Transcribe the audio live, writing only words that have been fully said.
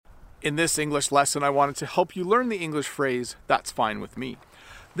In this English lesson, I wanted to help you learn the English phrase, "That's fine with me."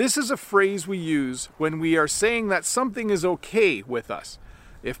 This is a phrase we use when we are saying that something is okay with us.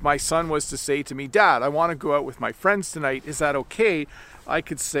 If my son was to say to me, "Dad, I want to go out with my friends tonight, is that okay?" I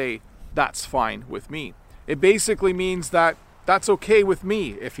could say, "That's fine with me." It basically means that that's okay with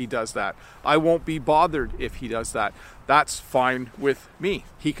me if he does that. I won't be bothered if he does that. That's fine with me.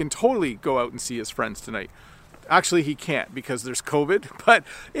 He can totally go out and see his friends tonight. Actually, he can't because there's COVID. But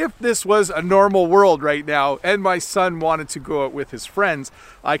if this was a normal world right now and my son wanted to go out with his friends,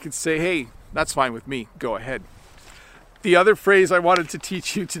 I could say, "Hey, that's fine with me. Go ahead." The other phrase I wanted to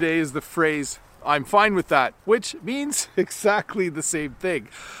teach you today is the phrase, "I'm fine with that," which means exactly the same thing.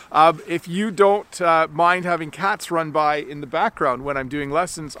 If you don't mind having cats run by in the background when I'm doing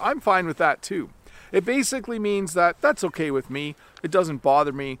lessons, I'm fine with that too. It basically means that that's okay with me. It doesn't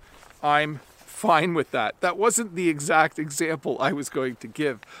bother me. I'm fine with that. That wasn't the exact example I was going to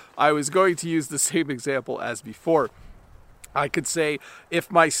give. I was going to use the same example as before. I could say, if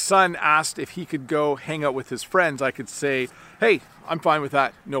my son asked if he could go hang out with his friends, I could say, "Hey, I'm fine with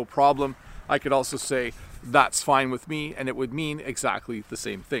that, no problem." I could also say, "That's fine with me," and it would mean exactly the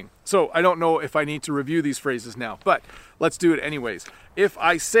same thing. So I don't know if I need to review these phrases now, but let's do it anyways. If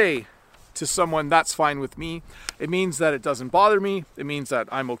I say to someone, "That's fine with me," it means that it doesn't bother me. It means that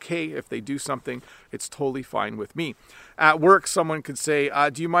I'm okay if they do something. It's totally fine with me. At work, someone could say,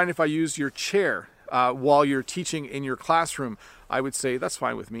 "Do you mind if I use your chair while you're teaching in your classroom?" I would say, "That's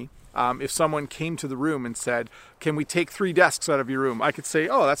fine with me." If someone came to the room and said, "Can we take 3 desks out of your room?" I could say,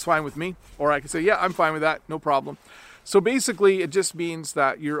 "Oh, that's fine with me." Or I could say, "Yeah, I'm fine with that, no problem." So basically, it just means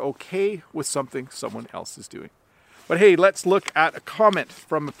that you're okay with something someone else is doing. But hey, let's look at a comment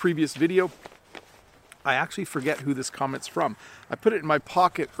from a previous video. I actually forget who this comment's from. I put it in my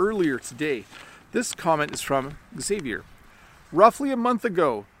pocket earlier today. This comment is from Xavier. "Roughly a month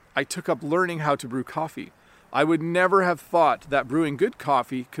ago, I took up learning how to brew coffee. I would never have thought that brewing good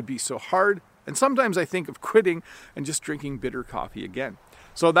coffee could be so hard, and sometimes I think of quitting and just drinking bitter coffee again."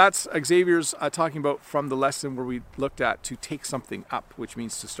 So that's Xavier's talking about from the lesson where we looked at to take something up, which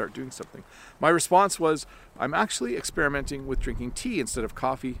means to start doing something. My response was, "I'm actually experimenting with drinking tea instead of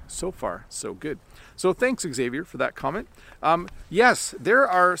coffee. So far, so good." So thanks, Xavier, for that comment. Yes, there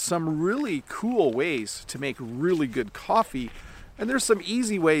are some really cool ways to make really good coffee, and there's some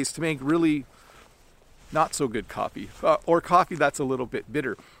easy ways to make really not so good coffee, or coffee that's a little bit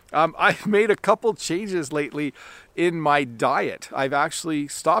bitter. I've made a couple changes lately in my diet. I've actually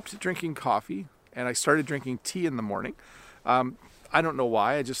stopped drinking coffee and I started drinking tea in the morning. I don't know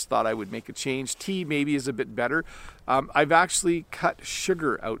why. I just thought I would make a change. Tea maybe is a bit better. I've actually cut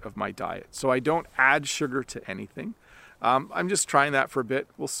sugar out of my diet, so I don't add sugar to anything. I'm just trying that for a bit.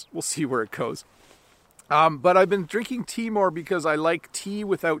 We'll see where it goes. But I've been drinking tea more because I like tea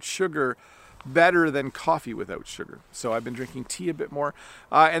without sugar better than coffee without sugar. So I've been drinking tea a bit more.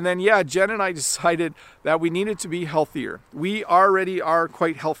 And then, Jen and I decided that we needed to be healthier. We already are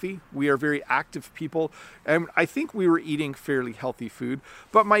quite healthy. We are very active people. And I think we were eating fairly healthy food.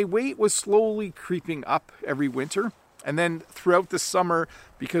 But my weight was slowly creeping up every winter. And then throughout the summer,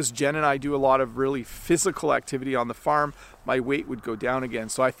 because Jen and I do a lot of really physical activity on the farm, my weight would go down again.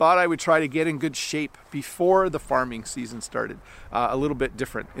 So I thought I would try to get in good shape before the farming season started, a little bit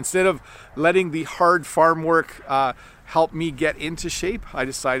different. Instead of letting the hard farm work help me get into shape, I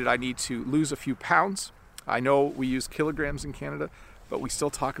decided I need to lose a few pounds. I know we use kilograms in Canada, but we still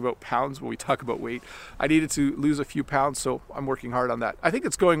talk about pounds when we talk about weight. I needed to lose a few pounds, so I'm working hard on that. I think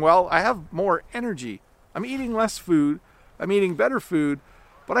it's going well. I have more energy. I'm eating less food, I'm eating better food,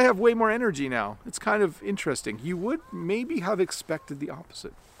 but I have way more energy now. It's kind of interesting. You would maybe have expected the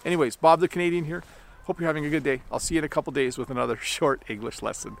opposite. Anyways, Bob the Canadian here. Hope you're having a good day. I'll see you in a couple days with another short English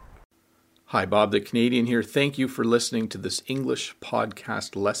lesson. Hi, Bob the Canadian here. Thank you for listening to this English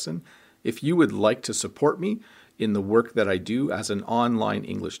podcast lesson. If you would like to support me in the work that I do as an online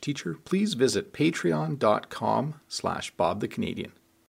English teacher, please visit patreon.com/BobTheCanadian.